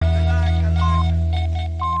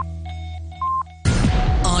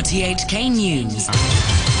RTHK News.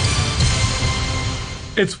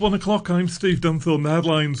 It's 1 o'clock. I'm Steve Dunthorne. The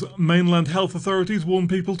headlines. Mainland health authorities warn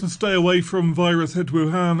people to stay away from virus hit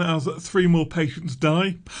Wuhan as 3 more patients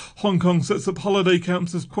die. Hong Kong sets up holiday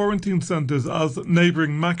camps as quarantine centres as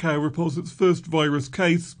neighbouring Macau reports its first virus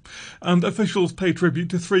case. And officials pay tribute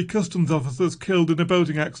to 3 customs officers killed in a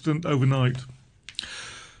boating accident overnight.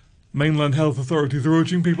 Mainland health authorities are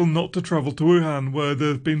urging people not to travel to Wuhan, where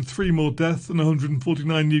there have been 3 more deaths and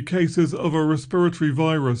 149 new cases of a respiratory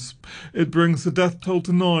virus. It brings the death toll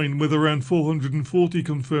to 9, with around 440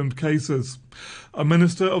 confirmed cases. A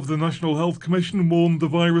minister of the National Health Commission warned the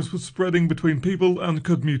virus was spreading between people and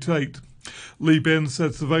could mutate. Li Bin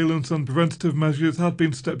said surveillance and preventative measures had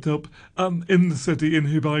been stepped up in the city in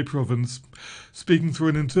Hubei province. Speaking through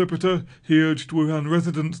an interpreter, he urged Wuhan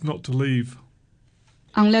residents not to leave.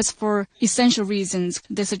 Unless for essential reasons,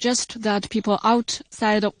 they suggest that people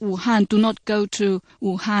outside of Wuhan do not go to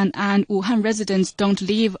Wuhan and Wuhan residents don't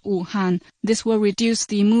leave Wuhan. This will reduce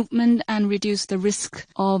the movement and reduce the risk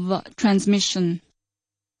of transmission.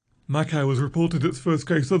 Macau has reported its first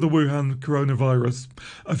case of the Wuhan coronavirus.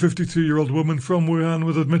 A 52-year-old woman from Wuhan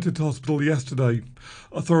was admitted to hospital yesterday.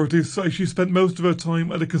 Authorities say she spent most of her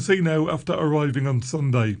time at a casino after arriving on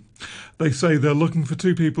Sunday. They say they're looking for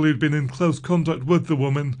 2 people who'd been in close contact with the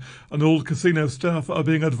woman, and all casino staff are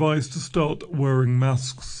being advised to start wearing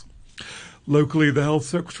masks. Locally, the Health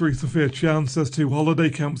Secretary Sophia Chan says 2 holiday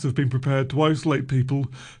camps have been prepared to isolate people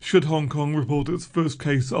should Hong Kong report its first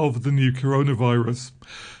case of the new coronavirus.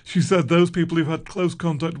 She said those people who've had close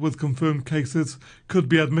contact with confirmed cases could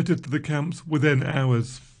be admitted to the camps within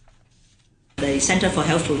hours. The Centre for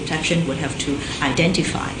Health Protection would have to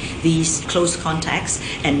identify these close contacts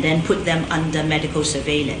and then put them under medical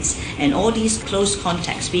surveillance. And all these close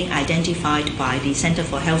contacts being identified by the Centre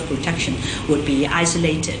for Health Protection would be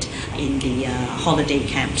isolated in the holiday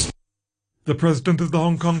camps. The president of the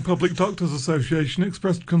Hong Kong Public Doctors Association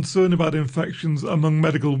expressed concern about infections among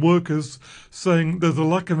medical workers, saying there's a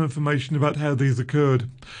lack of information about how these occurred.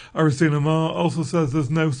 Aracena Ma also says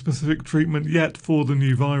there's no specific treatment yet for the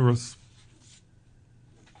new virus.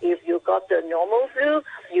 If you got the normal flu,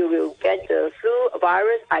 you will get the flu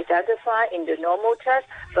virus identified in the normal test.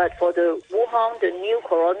 But for the Wuhan, the new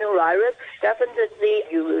coronavirus, definitely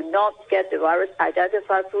you will not get the virus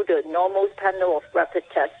identified through the normal panel of rapid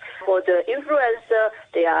tests. For the influenza,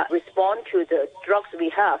 they are respond to the drugs we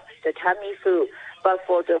have, the Tamiflu. But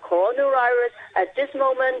for the coronavirus, at this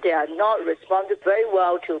moment, they are not responding very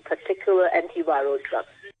well to particular antiviral drugs.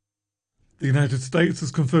 The United States has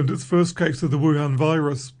confirmed its first case of the Wuhan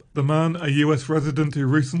virus. The man, a US resident who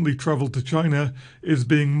recently travelled to China, is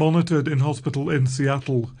being monitored in hospital in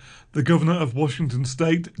Seattle. The governor of Washington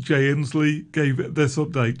State, Jay Inslee, gave this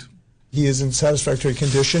update. He is in satisfactory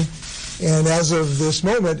condition, and as of this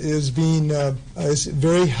moment is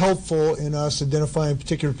very helpful in us identifying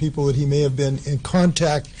particular people that he may have been in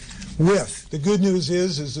contact with. The good news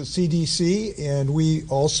is the CDC, and we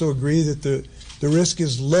also agree that the risk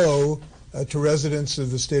is low to residents of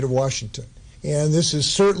the state of Washington. And this is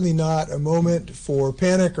certainly not a moment for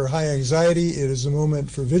panic or high anxiety. It is a moment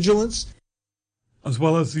for vigilance. As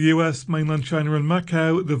well as the US, mainland China and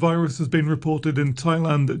Macau, the virus has been reported in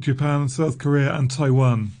Thailand, Japan, South Korea and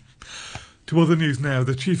Taiwan. To other news now,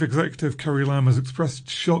 the Chief Executive, Carrie Lam, has expressed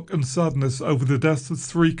shock and sadness over the deaths of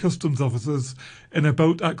 3 customs officers in a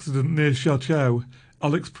boat accident near Xiaoqiao.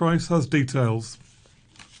 Alex Price has details.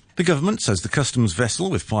 The government says the customs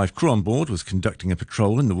vessel with 5 crew on board was conducting a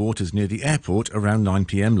patrol in the waters near the airport around 9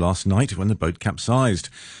 p.m. last night when the boat capsized.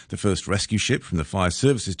 The first rescue ship from the Fire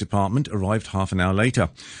Services Department arrived half an hour later.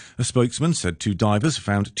 A spokesman said 2 divers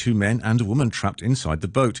found 2 men and a woman trapped inside the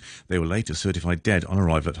boat. They were later certified dead on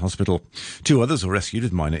arrival at hospital. 2 others were rescued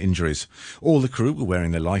with minor injuries. All the crew were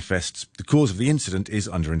wearing their life vests. The cause of the incident is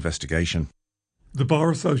under investigation. The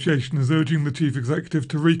Bar Association is urging the Chief Executive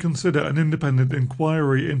to reconsider an independent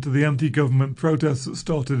inquiry into the anti-government protests that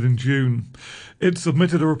started in June. It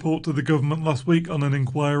submitted a report to the government last week on an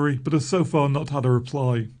inquiry, but has so far not had a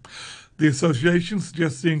reply. The association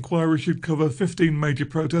suggests the inquiry should cover 15 major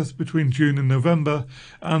protests between June and November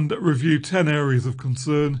and review 10 areas of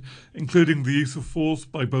concern, including the use of force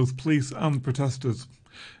by both police and protesters.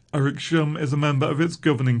 Eric Shum is a member of its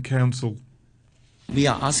governing council. We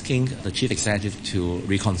are asking the Chief Executive to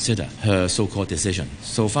reconsider her so-called decision.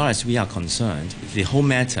 So far as we are concerned, the whole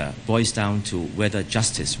matter boils down to whether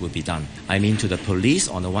justice will be done. I mean, to the police,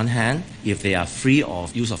 on the one hand, if they are free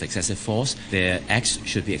of use of excessive force, their acts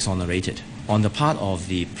should be exonerated. On the part of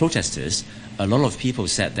the protesters, A lot of people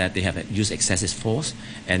said that they have used excessive force,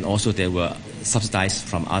 and also they were subsidized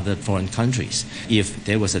from other foreign countries. If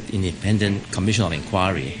there was an independent commission of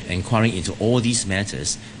inquiry inquiring into all these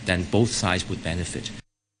matters, then both sides would benefit.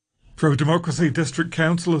 Pro-democracy district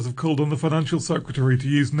councillors have called on the Financial Secretary to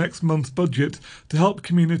use next month's budget to help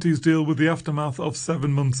communities deal with the aftermath of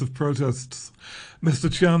 7 months of protests.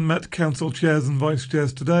 Mr Chan met council chairs and vice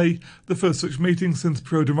chairs today, the first such meeting since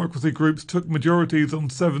pro-democracy groups took majorities on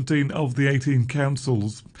 17 of the 18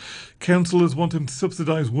 councils. Councillors want him to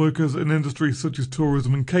subsidise workers in industries such as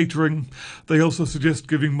tourism and catering. They also suggest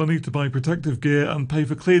giving money to buy protective gear and pay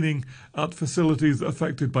for cleaning at facilities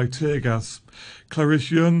affected by tear gas.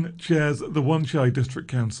 Clarice Young chairs the Wan Chai District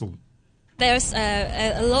Council. There's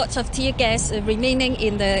a lot of tear gas remaining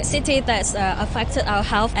in the city that's affected our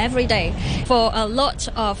health every day. For a lot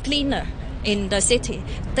of cleaners in the city,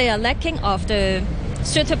 they are lacking of the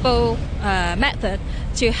suitable method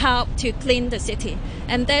to help to clean the city.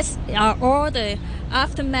 And that's all the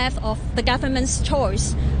aftermath of the government's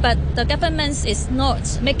choice. But the government is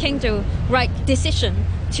not making the right decision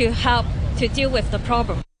to help to deal with the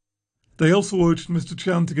problem. They also urged Mr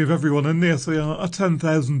Chan to give everyone in the SAR a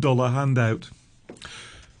 $10,000 handout.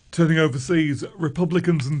 Turning overseas,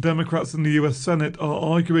 Republicans and Democrats in the US Senate are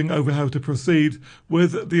arguing over how to proceed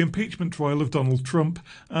with the impeachment trial of Donald Trump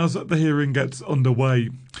as the hearing gets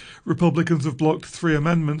underway. Republicans have blocked 3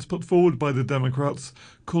 amendments put forward by the Democrats,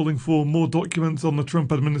 calling for more documents on the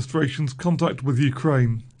Trump administration's contact with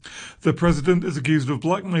Ukraine. The president is accused of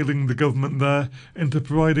blackmailing the government there into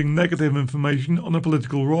providing negative information on a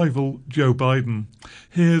political rival, Joe Biden.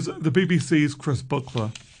 Here's the BBC's Chris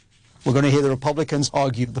Buckler. We're going to hear the Republicans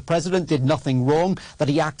argue the president did nothing wrong, that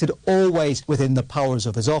he acted always within the powers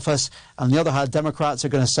of his office. On the other hand, Democrats are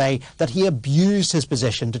going to say that he abused his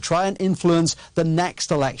position to try and influence the next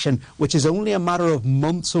election, which is only a matter of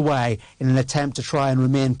months away, in an attempt to try and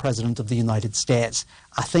remain president of the United States.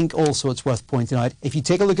 I think also it's worth pointing out, if you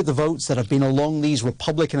take a look at the votes that have been along these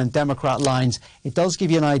Republican and Democrat lines, it does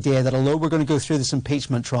give you an idea that although we're going to go through this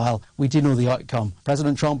impeachment trial, we do know the outcome.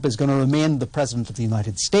 President Trump is going to remain the President of the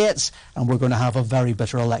United States, and we're going to have a very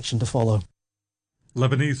bitter election to follow.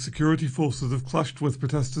 Lebanese security forces have clashed with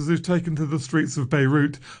protesters who've taken to the streets of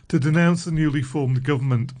Beirut to denounce the newly formed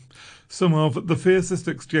government. Some of the fiercest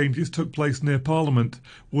exchanges took place near Parliament,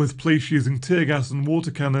 with police using tear gas and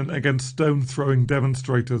water cannon against stone-throwing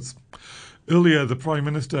demonstrators. Earlier, the Prime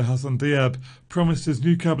Minister Hassan Diab promised his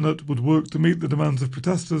new cabinet would work to meet the demands of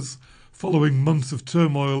protesters following months of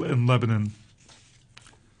turmoil in Lebanon.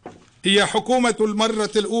 This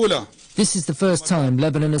is the first time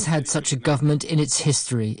Lebanon has had such a government in its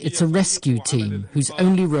history. It's a rescue team whose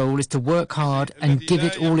only role is to work hard and give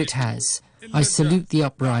it all it has. I salute the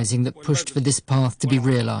uprising that pushed for this path to be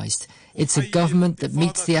realised. It's a government that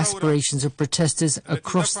meets the aspirations of protesters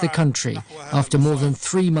across the country after more than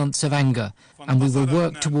 3 months of anger, and we will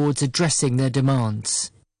work towards addressing their demands.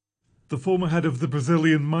 The former head of the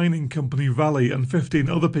Brazilian mining company Vale and 15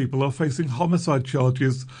 other people are facing homicide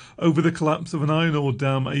charges over the collapse of an iron ore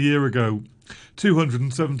dam a year ago.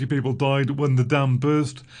 270 people died when the dam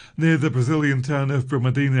burst near the Brazilian town of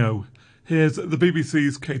Brumadinho. Here's the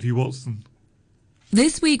BBC's Katie Watson.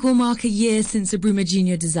 This week will mark a year since the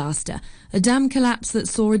Brumadinho disaster, a dam collapse that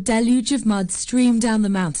saw a deluge of mud stream down the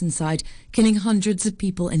mountainside, killing hundreds of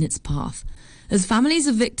people in its path. As families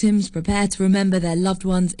of victims prepare to remember their loved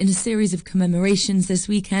ones in a series of commemorations this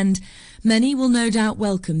weekend, many will no doubt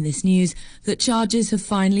welcome this news that charges have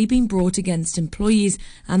finally been brought against employees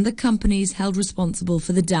and the companies held responsible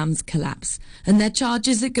for the dam's collapse. And they're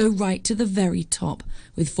charges that go right to the very top,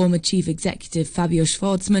 with former Chief Executive Fabio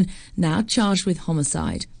Schwartzman now charged with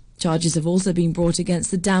homicide. Charges have also been brought against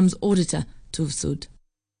the dam's auditor, Tuv Sud.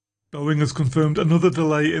 Boeing has confirmed another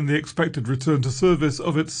delay in the expected return to service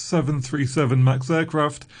of its 737 MAX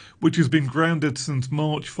aircraft, which has been grounded since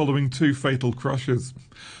March following 2 fatal crashes.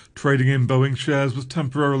 Trading in Boeing shares was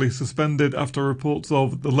temporarily suspended after reports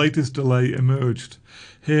of the latest delay emerged.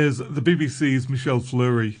 Here's the BBC's Michelle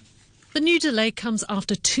Fleury. The new delay comes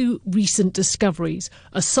after 2 recent discoveries,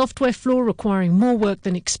 a software flaw requiring more work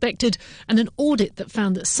than expected and an audit that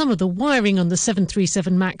found that some of the wiring on the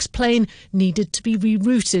 737 MAX plane needed to be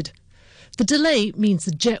rerouted. The delay means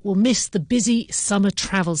the jet will miss the busy summer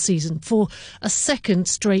travel season for a second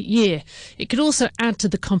straight year. It could also add to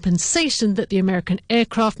the compensation that the American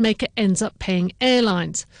aircraft maker ends up paying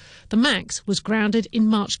airlines. The MAX was grounded in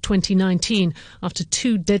March 2019 after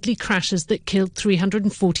 2 deadly crashes that killed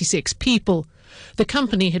 346 people. The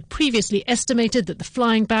company had previously estimated that the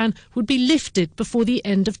flying ban would be lifted before the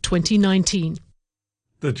end of 2019.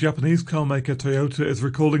 The Japanese carmaker Toyota is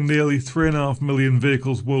recalling nearly 3.5 million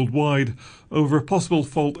vehicles worldwide over a possible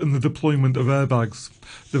fault in the deployment of airbags.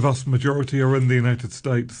 The vast majority are in the United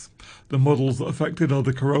States. The models affected are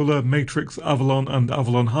the Corolla, Matrix, Avalon and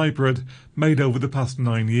Avalon Hybrid, made over the past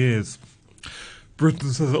 9 years.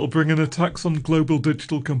 Britain says it will bring in a tax on global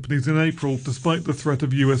digital companies in April, despite the threat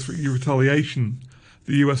of US retaliation.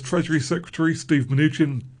 The US Treasury Secretary, Steve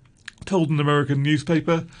Mnuchin, told an American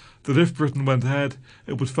newspaper that if Britain went ahead,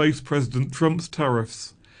 it would face President Trump's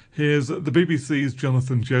tariffs. Here's the BBC's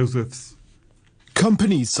Jonathan Josephs.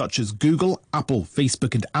 Companies such as Google, Apple,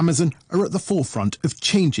 Facebook and Amazon are at the forefront of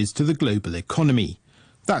changes to the global economy.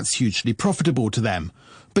 That's hugely profitable to them,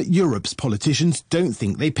 but Europe's politicians don't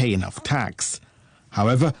think they pay enough tax.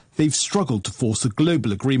 However, they've struggled to force a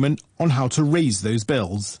global agreement on how to raise those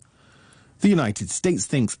bills. The United States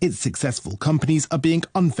thinks its successful companies are being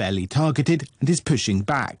unfairly targeted and is pushing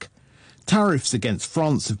back. Tariffs against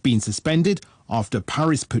France have been suspended after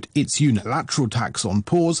Paris put its unilateral tax on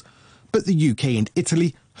pause, but the UK and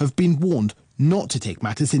Italy have been warned not to take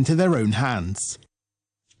matters into their own hands.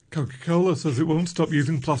 Coca-Cola says it won't stop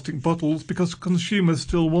using plastic bottles because consumers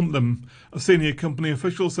still want them. A senior company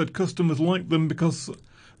official said customers like them because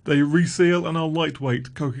they reseal and are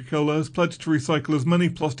lightweight. Coca-Cola has pledged to recycle as many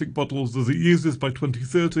plastic bottles as it uses by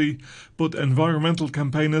 2030, but environmental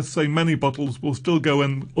campaigners say many bottles will still go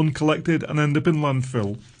uncollected and end up in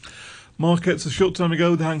landfill. Markets a short time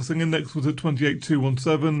ago, the Hang Seng Index was at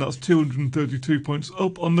 28,217, that's 232 points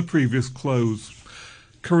up on the previous close.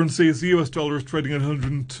 Currencies, the US dollar is trading at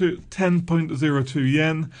 110.02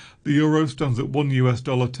 yen, the euro stands at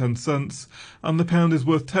 $1 10 cents, and the pound is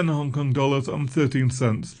worth 10 Hong Kong dollars and 13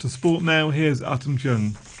 cents. To sport now, here's Atom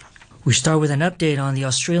Chung. We start with an update on the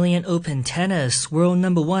Australian Open tennis. World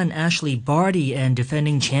number 1 Ashley Barty and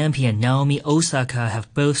defending champion Naomi Osaka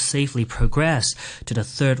have both safely progressed to the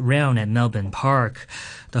third round at Melbourne Park.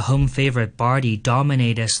 The home favourite Barty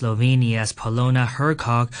dominated Slovenia's Polona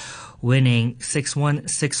Hercog, winning 6-1,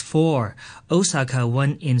 6-4. Osaka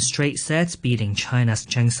won in straight sets, beating China's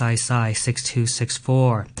Zheng Saisai 6-2,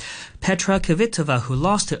 6-4. Petra Kvitova, who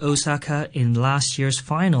lost to Osaka in last year's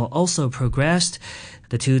final, also progressed.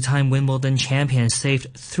 The two-time Wimbledon champion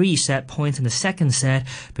saved 3 set points in the second set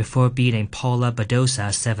before beating Paula Badosa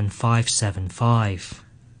 7-5, 7-5.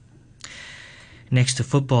 Next to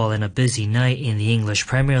football and a busy night in the English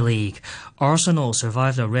Premier League, Arsenal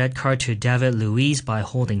survived a red card to David Luiz by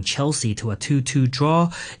holding Chelsea to a 2-2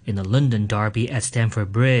 draw in the London derby at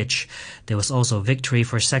Stamford Bridge. There was also victory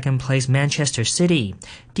for second-place Manchester City.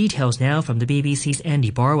 Details now from the BBC's Andy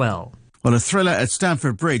Barwell. Well, a thriller at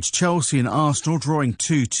Stamford Bridge, Chelsea and Arsenal drawing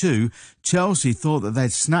 2-2. Chelsea thought that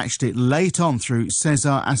they'd snatched it late on through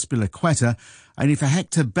Cesar Azpilicueta, only for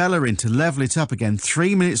Hector Bellerin to level it up again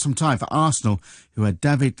 3 minutes from time for Arsenal, who had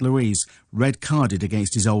David Luiz red-carded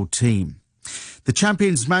against his old team. The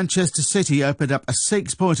champions Manchester City opened up a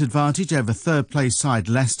 6-point advantage over third-place side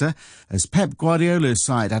Leicester, as Pep Guardiola's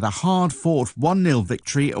side had a hard-fought 1-0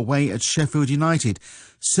 victory away at Sheffield United.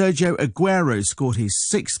 Sergio Aguero scored his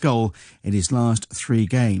 6th goal in his last 3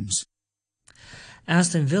 games.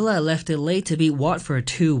 Aston Villa left it late to beat Watford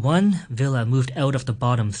 2-1. Villa moved out of the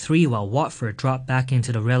bottom 3 while Watford dropped back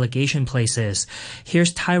into the relegation places.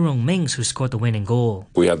 Here's Tyrone Mings, who scored the winning goal.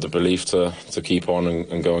 We had the belief to keep on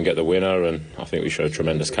and go and get the winner, and I think we showed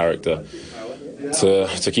tremendous character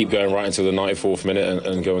to keep going right into the 94th minute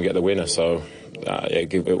and go and get the winner. So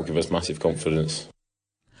it will give us massive confidence.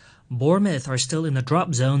 Bournemouth are still in the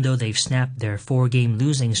drop zone, though they've snapped their 4-game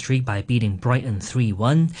losing streak by beating Brighton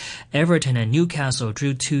 3-1. Everton and Newcastle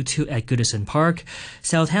drew 2-2 at Goodison Park.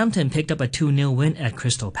 Southampton picked up a 2-0 win at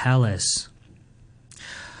Crystal Palace.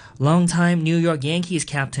 Longtime New York Yankees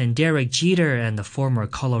captain Derek Jeter and the former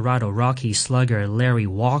Colorado Rockies slugger Larry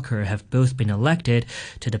Walker have both been elected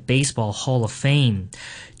to the Baseball Hall of Fame.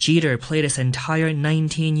 Jeter played his entire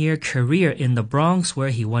 19-year career in the Bronx, where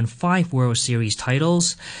he won 5 World Series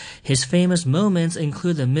titles. His famous moments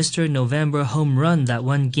include the Mr. November home run that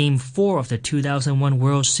won Game 4 of the 2001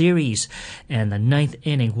 World Series and the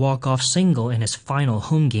 9th-inning walk-off single in his final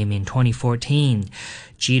home game in 2014.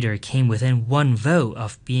 Jeter came within 1 vote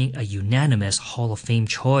of being a unanimous Hall of Fame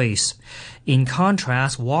choice. In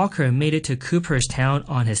contrast, Walker made it to Cooperstown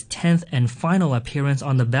on his 10th and final appearance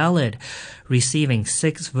on the ballot, receiving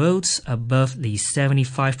 6 votes above the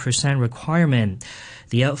 75% requirement.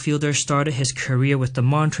 The outfielder started his career with the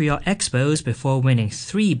Montreal Expos before winning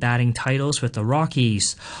 3 batting titles with the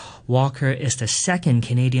Rockies. Walker is the second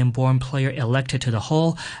Canadian-born player elected to the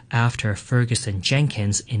Hall after Ferguson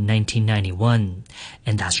Jenkins in 1991.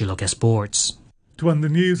 And that's your look at sports. To end the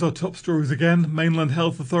news, our top stories again. Mainland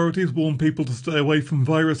health authorities warn people to stay away from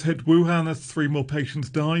virus-hit Wuhan as 3 more patients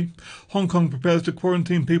die. Hong Kong prepares to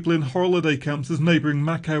quarantine people in holiday camps as neighbouring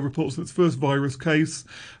Macau reports its first virus case.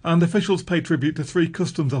 And officials pay tribute to 3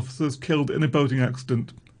 customs officers killed in a boating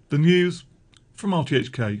accident. The news from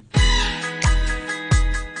RTHK.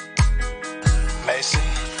 Macy?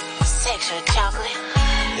 Sexual chocolate?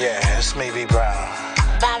 Yeah, it's me, B. Brown.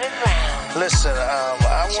 Bobby Brown. Listen, I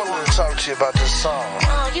wanted to talk to you about this song.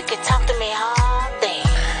 Oh, you can talk to me all day.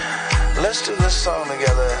 Let's do this song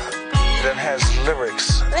together that has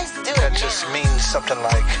lyrics. Let's do it that now. just means something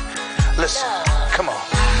like, listen, come on.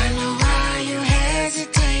 I know why you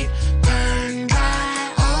hesitate, burned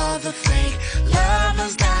by all the fake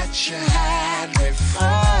lovers that you had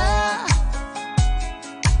before.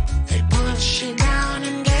 They put you down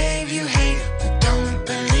and gave you hate, but don't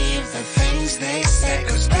believe the things they say,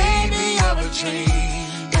 'cause baby, you're a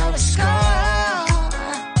dream, you're a score.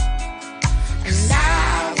 And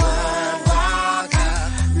I would walk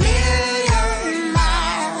 1,000,000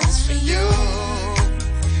 miles for you,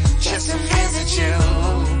 just to visit you,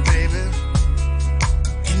 baby.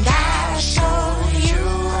 And I'll show you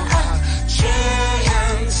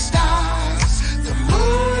 1,000,000,000 stars. The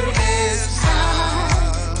moon is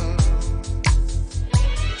out.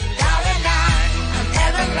 Darling, I'm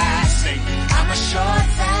everlasting. I'm a sure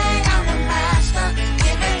thing. I'm a master,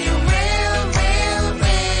 giving you real, real,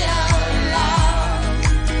 real love.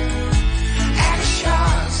 And it's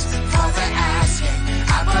yours for the asking.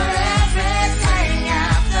 I put everything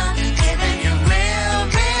after, giving you real,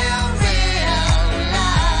 real, real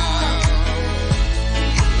love.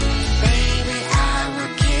 Baby, I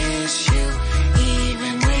will kiss you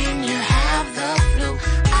even when you have the flu.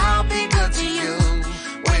 I'll be good to you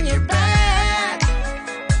when you're bad.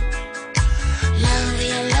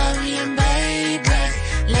 Love you, baby.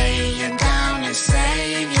 Lay you down and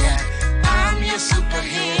save you. I'm your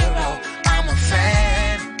superhero. I'm a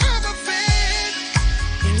fan. I'm a fan.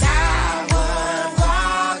 And I would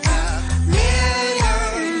walk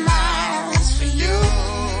 1,000,000 miles for you,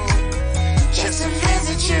 just to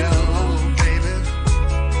visit you, baby.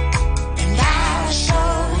 And I'll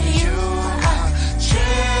show you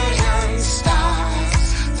 1,000,000,000 stars.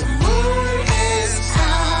 The moon is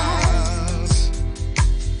ours.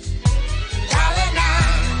 Darling,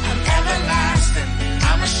 I'm everlasting.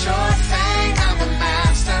 I'm a sure thing. I'm a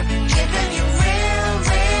master, giving you real,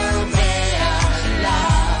 real, real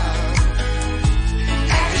love.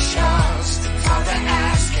 And it's yours for the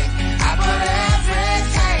asking. I put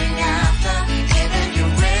everything after, giving you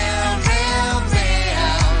real, real,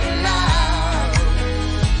 real love.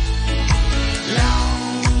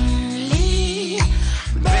 Lonely,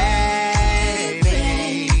 baby,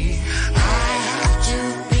 I have to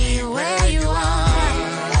be where you are.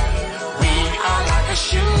 We are like a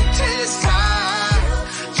shooting star,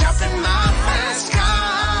 jumping my fast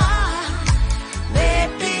car.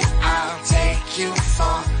 Baby, I'll take you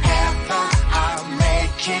forever. I'm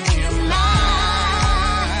making you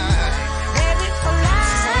mine. Baby, for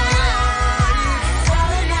life.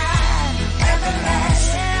 Darling, I'm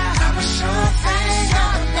everlasting. I'm a sure thing.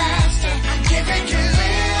 I'm a master. I'm giving you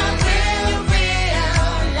real, real, real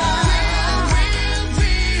love.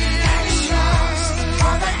 And it's yours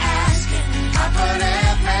for the asking. I put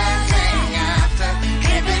everything after,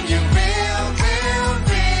 giving you real, real,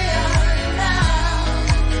 real love.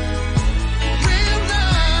 Real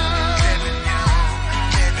love. Giving y'all,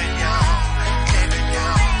 giving y'all, giving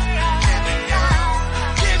y'all, giving y'all,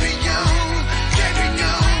 giving you, giving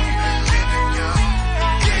you, giving you,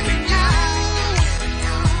 giving you,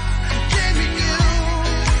 giving you,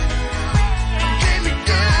 giving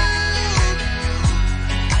you.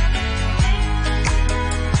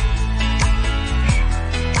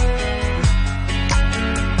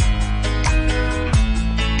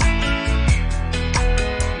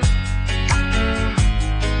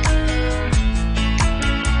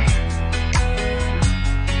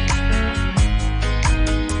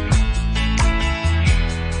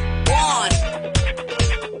 One,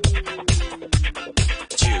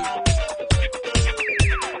 two,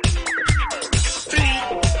 three.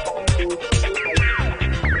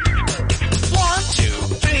 1, 2,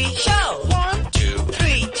 3, show. 1, 2,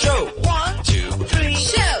 3, show. 1, 2, 3,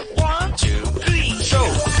 show. 1, 2, 3, show.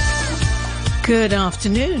 Good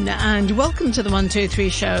afternoon and welcome to the 123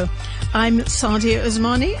 show. I'm Sadia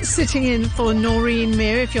Usmani, sitting in for Noreen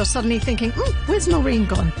Mir. If you're suddenly thinking, where's Noreen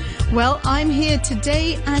gone? Well, I'm here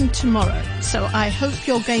today and tomorrow, so I hope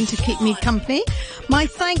you're going to keep me company. My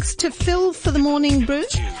thanks to Phil for the morning brew,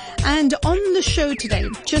 And on the show today,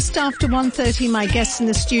 just after 1:30, my guest in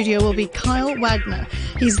the studio will be Kyle Wagner.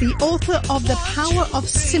 He's the author of The Power of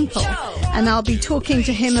Simple, and I'll be talking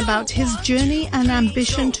to him about his journey and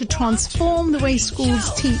ambition to transform the way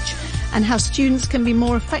schools teach and how students can be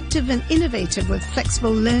more effective and innovative with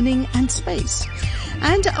flexible learning and space.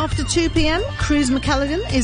 And after 2 p.m., Cruz McCallaghan is